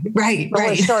 Right.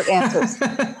 Really short answers.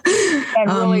 And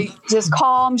really just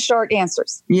calm, short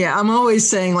answers. Yeah, I'm always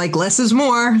saying less is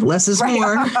more, less is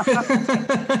more.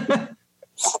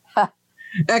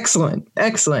 Excellent.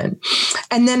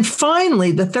 And then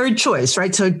finally, the third choice,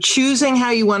 right? So choosing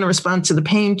how you want to respond to the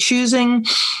pain, choosing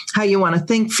how you want to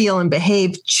think, feel, and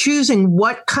behave, choosing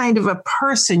what kind of a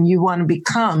person you want to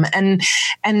become. And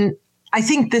I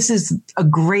think this is a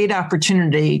great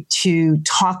opportunity to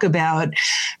talk about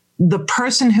the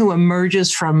person who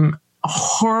emerges from a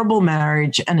horrible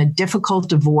marriage and a difficult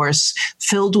divorce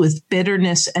filled with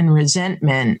bitterness and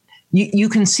resentment. You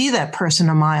can see that person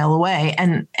a mile away.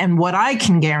 And what I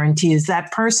can guarantee is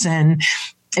that person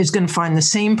is going to find the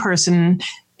same person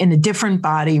in a different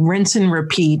body, rinse and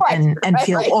repeat, and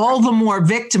feel all the more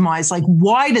victimized.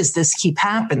 Why does this keep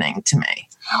happening to me?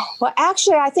 Well,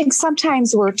 actually, I think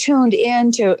sometimes we're tuned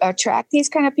in to attract these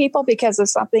kind of people because of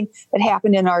something that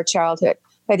happened in our childhood.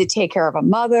 We had to take care of a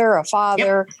mother, a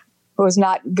father who was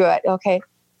not good. Okay.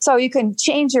 So you can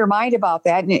change your mind about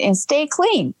that and stay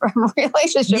clean from a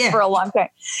relationship for a long time.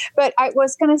 But I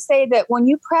was going to say that when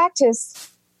you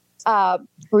practice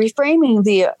reframing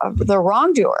the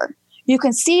wrongdoer, you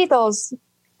can see those,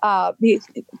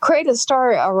 create a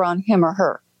story around him or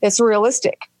her. It's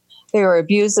realistic. They were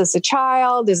abused as a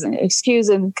child, doesn't excuse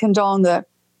and condone the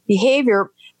behavior,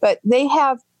 but they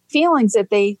have feelings that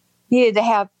they needed to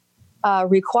have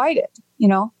requited,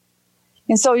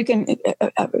 And so you can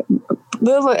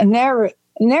build a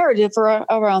narrative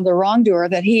around the wrongdoer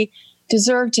that he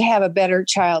deserved to have a better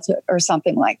childhood or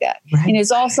something like that. Right. And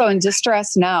is also in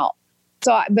distress now.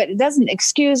 But it doesn't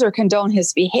excuse or condone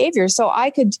his behavior. So I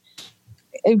could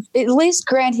at least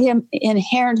grant him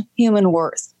inherent human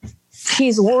worth.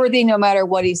 He's worthy no matter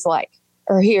what he's like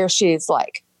or he or she is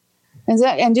like.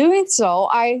 And doing so,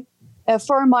 I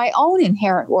affirm my own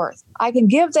inherent worth. I can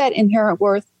give that inherent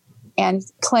worth and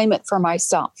claim it for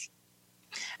myself.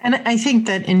 And I think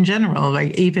that in general,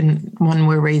 even when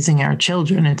we're raising our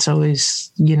children, it's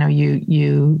always,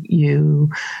 you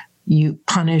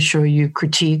punish or you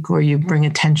critique or you bring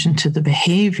attention to the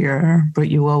behavior, but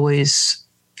you always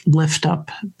lift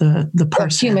up the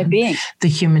person, the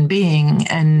human being.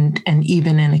 And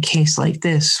even in a case like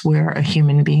this, where a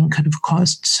human being could have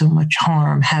caused so much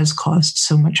harm, has caused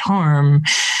so much harm,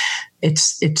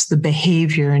 it's the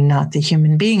behavior and not the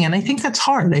human being. And I think that's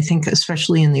hard. I think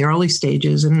especially in the early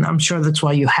stages, and I'm sure that's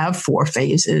why you have 4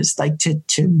 phases, like to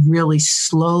really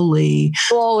slowly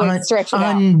stretch it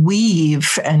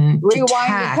unweave out. and Rewind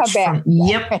detach and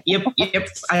come back. Yep.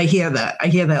 I hear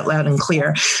that loud and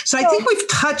clear. So I think we've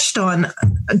touched on,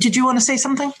 did you want to say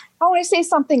something? I want to say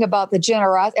something about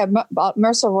about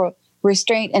merciful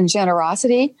restraint and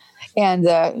generosity and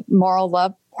the moral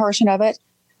love portion of it.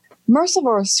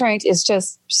 Merciful restraint is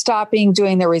just stopping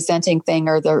doing the resenting thing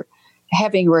or the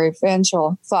having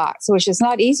revengeful thoughts, which is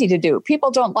not easy to do.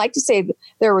 People don't like to say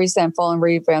they're resentful and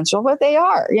revengeful, but they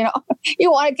are.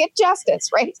 You want to get justice,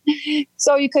 right?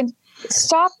 So you can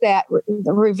stop that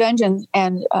revenge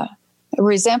and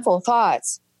resentful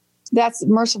thoughts. That's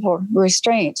merciful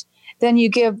restraint. Then you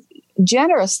give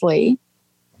generously,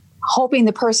 hoping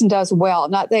the person does well.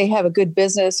 Not they have a good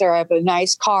business or have a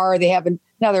nice car, or they have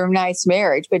another nice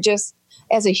marriage, but just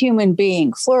as a human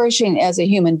being, flourishing as a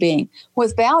human being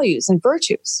with values and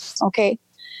virtues. Okay.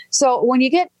 So when you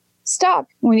get stuck,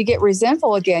 when you get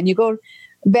resentful again, you go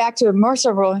back to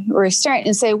merciful restraint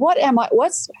and say,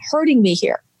 what's hurting me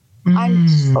here? I'm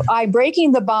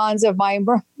breaking the bonds of my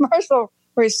merciful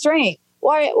restraint.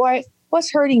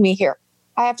 What's hurting me here?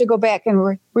 I have to go back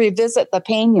and revisit the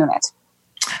pain unit.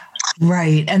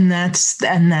 Right. And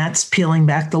that's peeling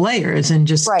back the layers and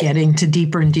just getting to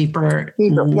deeper and deeper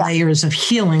layers of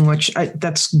healing, which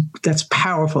that's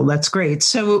powerful. That's great.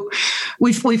 So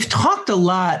we've talked a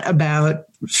lot about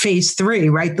phase 3,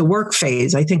 right? The work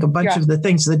phase. I think a bunch of the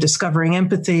things, the discovering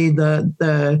empathy,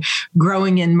 the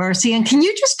growing in mercy. And can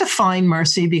you just define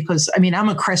mercy? Because I'm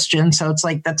a Christian, so it's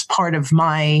like, that's part of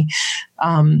my,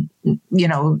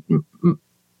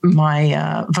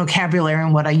 my vocabulary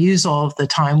and what I use all of the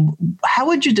time. How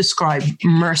would you describe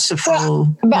mercy or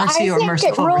merciful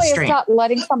restraint? It really is not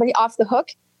letting somebody off the hook.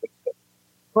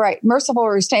 Right. Merciful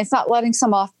restraint. It's not letting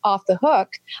someone off the hook.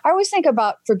 I always think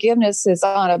about forgiveness as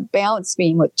on a balance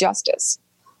beam with justice.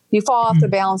 You fall off the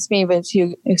balance beam if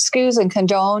you excuse and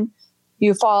condone.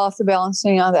 You fall off the balance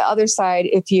beam on the other side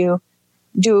if you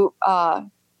do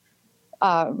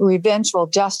revengeful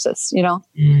justice.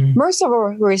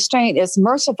 Merciful restraint is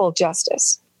merciful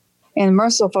justice and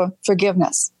merciful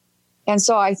forgiveness. And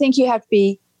so I think you have to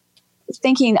be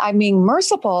thinking, I'm being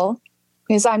merciful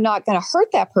because I'm not going to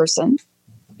hurt that person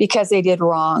because they did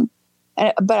wrong.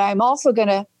 But I'm also going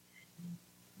to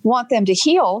want them to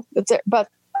heal, but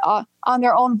on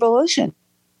their own volition.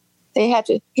 They have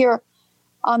to hear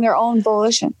on their own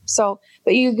volition. So,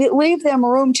 but you leave them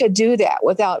room to do that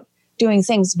without doing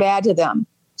things bad to them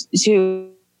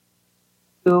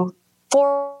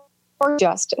for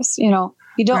justice. You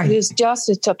don't use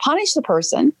justice to punish the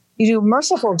person. You do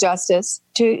merciful justice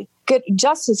to get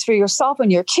justice for yourself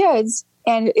and your kids.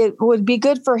 And it would be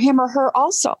good for him or her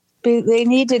also. They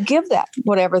need to give that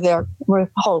whatever they're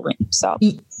withholding. So,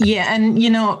 yeah. And,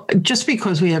 just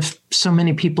because we have so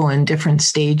many people in different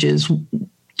stages,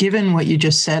 given what you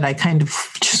just said, I kind of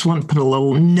just want to put a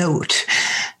little note,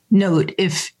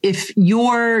 if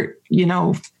you're,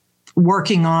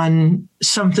 working on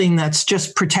something that's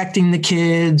just protecting the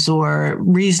kids or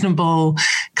reasonable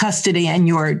custody, and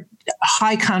your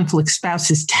high conflict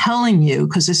spouse is telling you,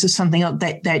 because this is something else,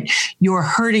 that you're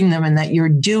hurting them and that you're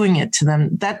doing it to them,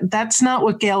 that's not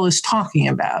what Gail is talking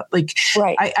about. Like,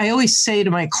 I always say to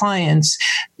my clients,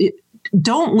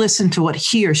 don't listen to what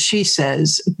he or she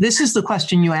says. This is the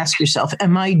question you ask yourself.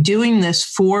 Am I doing this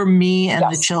for me and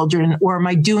the children, or am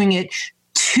I doing it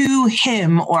to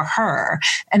him or her?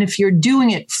 And if you're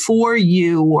doing it for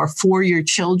you or for your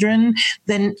children,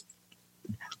 then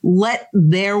let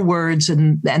their words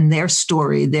and their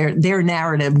story, their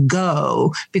narrative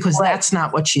go, because that's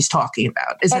not what she's talking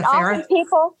about. Is that fair?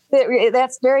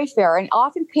 That's very fair. And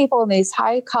often people in these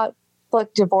high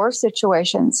conflict divorce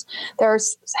situations,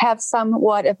 have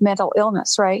somewhat of mental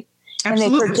illness, right? Absolutely.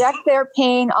 And they project their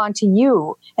pain onto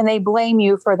you, and they blame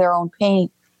you for their own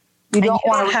pain. You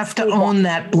don't have to own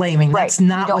that blaming. Right. That's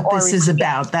not what this is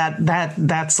about.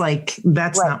 That's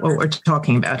not what we're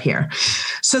talking about here.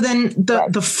 So then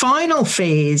the final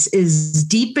phase is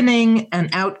deepening and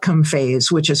outcome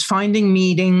phase, which is finding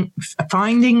meaning,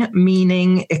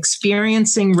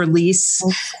 experiencing release,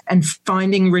 and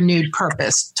finding renewed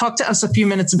purpose. Talk to us a few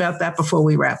minutes about that before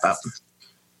we wrap up.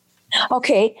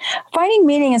 Okay. Finding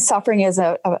meaning in suffering is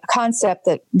a concept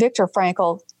that Viktor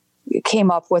Frankl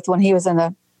came up with when he was in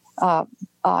the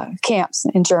camps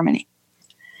in Germany.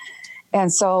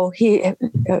 And so he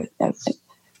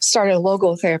started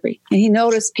logotherapy, and he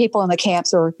noticed people in the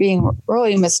camps were being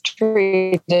really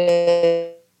mistreated.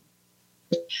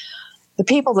 The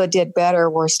people that did better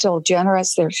were still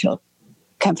generous. They're still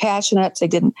compassionate. They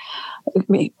didn't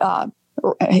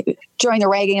join the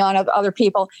ragging on of other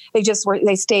people.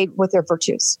 They stayed with their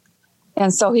virtues.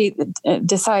 And so he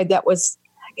decided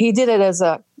he did it as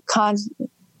a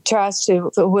contrast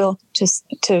to the will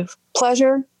to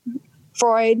pleasure,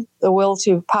 Freud, the will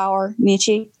to power,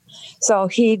 Nietzsche. So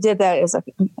he did that as a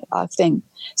thing.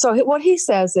 So what he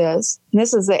says is, and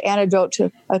this is the antidote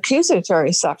to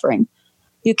accusatory suffering,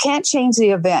 you can't change the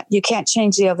event, you can't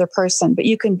change the other person, but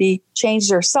you can change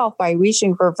yourself by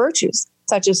reaching for virtues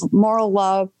such as moral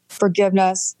love,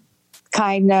 forgiveness,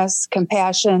 kindness,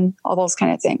 compassion, all those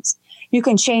kind of things. You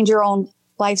can change your own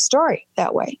life story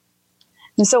that way.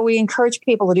 And so we encourage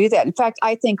people to do that. In fact,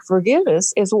 I think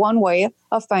forgiveness is one way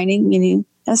of finding meaning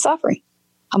in suffering,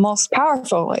 a most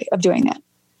powerful way of doing that.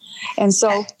 And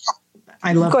so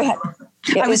I love go ahead.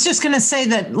 Yeah, I was just going to say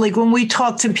that, like, when we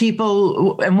talk to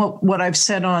people, and what I've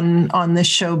said on this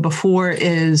show before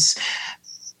is,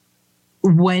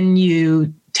 when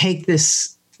you take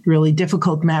this really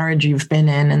difficult marriage you've been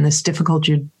in and this difficult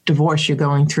divorce you're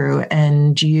going through,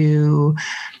 and you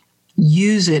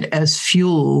use it as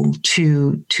fuel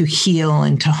to heal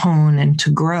and to hone and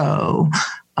to grow,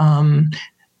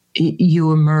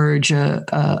 you emerge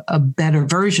a better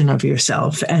version of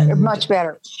yourself, and much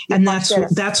better. And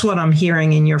that's what I'm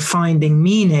hearing in your finding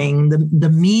meaning, the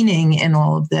meaning in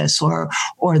all of this, or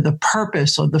the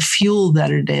purpose or the fuel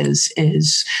that it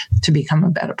is to become a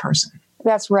better person.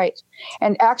 That's right.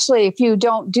 And actually, if you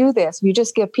don't do this, you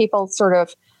just give people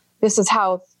this is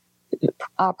how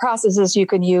processes you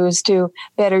can use to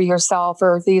better yourself,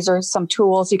 or these are some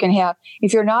tools you can have.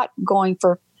 If you're not going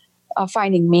for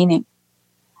finding meaning,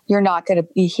 you're not going to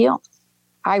be healed.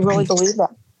 I really believe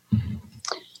that.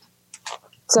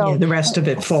 So the rest of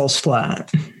it falls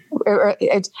flat.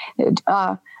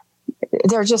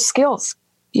 They're just skills.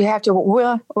 You have to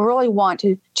really want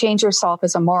to change yourself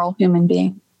as a moral human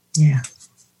being. Yeah.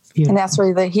 Beautiful. And that's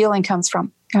where the healing comes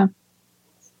from. Yeah.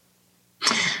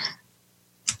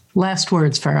 Last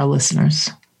words for our listeners.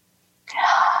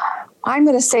 I'm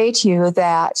going to say to you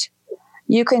that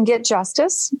you can get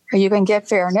justice, or you can get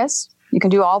fairness. You can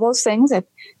do all those things if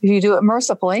you do it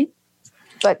mercifully,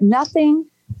 but nothing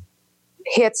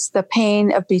hits the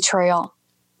pain of betrayal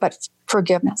but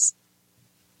forgiveness.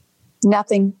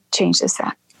 Nothing changes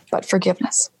that but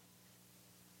forgiveness.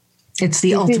 It's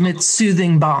the ultimate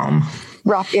soothing balm.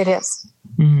 Rough, it is.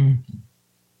 Mm.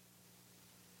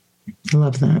 I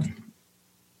love that.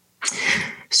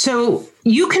 So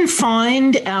you can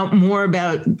find out more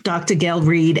about Dr. Gail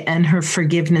Reed and her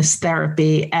forgiveness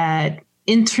therapy at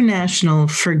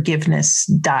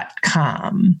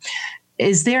internationalforgiveness.com.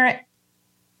 Is there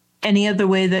any other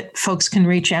way that folks can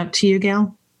reach out to you,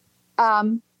 Gail?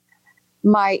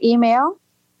 My email,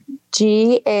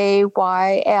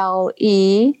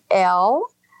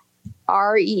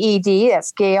 GaylLreed,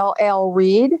 that's Gail L.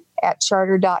 Reed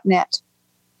 @charter.net.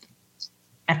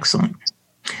 Excellent.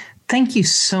 Thank you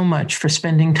so much for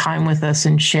spending time with us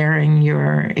and sharing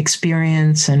your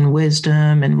experience and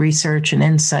wisdom and research and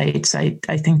insights. I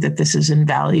think that this is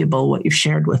invaluable, what you've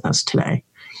shared with us today.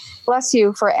 Bless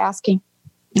you for asking.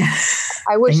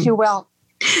 I wish you well.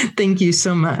 Thank you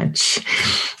so much.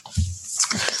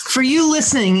 For you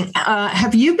listening,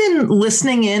 have you been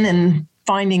listening in and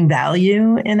finding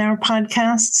value in our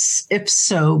podcasts? If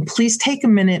so, please take a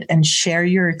minute and share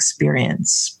your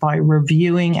experience by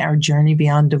reviewing our Journey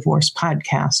Beyond Divorce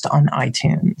podcast on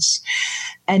iTunes.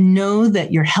 And know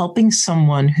that you're helping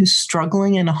someone who's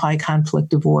struggling in a high conflict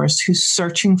divorce, who's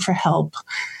searching for help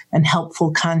and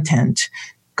helpful content,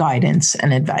 guidance,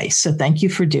 and advice. So thank you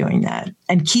for doing that.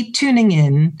 And keep tuning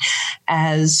in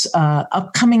as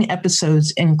upcoming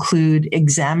episodes include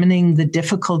examining the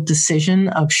difficult decision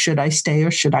of should I stay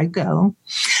or should I go?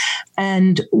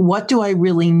 And what do I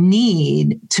really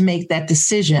need to make that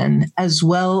decision, as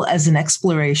well as an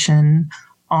exploration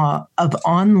of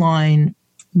online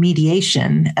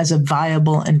mediation as a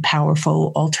viable and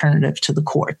powerful alternative to the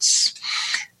courts.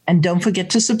 And don't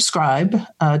forget to subscribe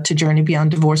to Journey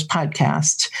Beyond Divorce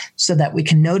podcast so that we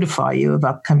can notify you of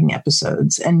upcoming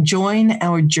episodes. And join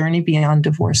our Journey Beyond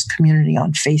Divorce community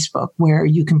on Facebook, where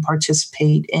you can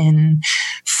participate in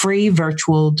free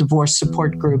virtual divorce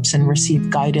support groups and receive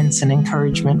guidance and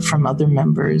encouragement from other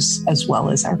members, as well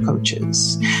as our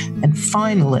coaches. And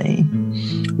finally,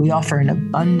 we offer an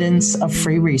abundance of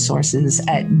free resources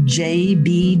at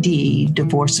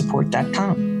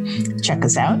jbddivorcesupport.com. Check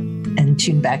us out and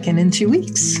tune back in 2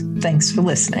 weeks. Thanks for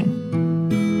listening.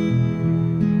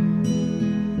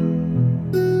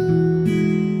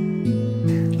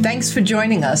 Thanks for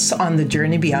joining us on the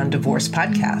Journey Beyond Divorce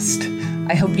podcast.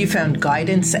 I hope you found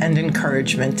guidance and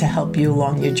encouragement to help you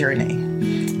along your journey.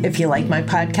 If you like my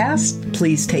podcast,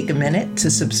 please take a minute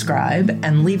to subscribe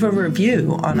and leave a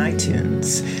review on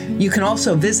iTunes. You can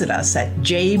also visit us at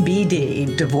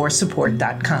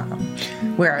jbddivorcesupport.com,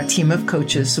 where our team of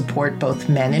coaches support both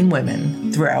men and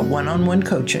women through our one-on-one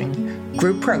coaching,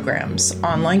 group programs,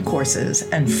 online courses,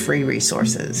 and free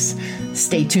resources.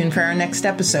 Stay tuned for our next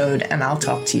episode, and I'll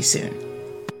talk to you soon.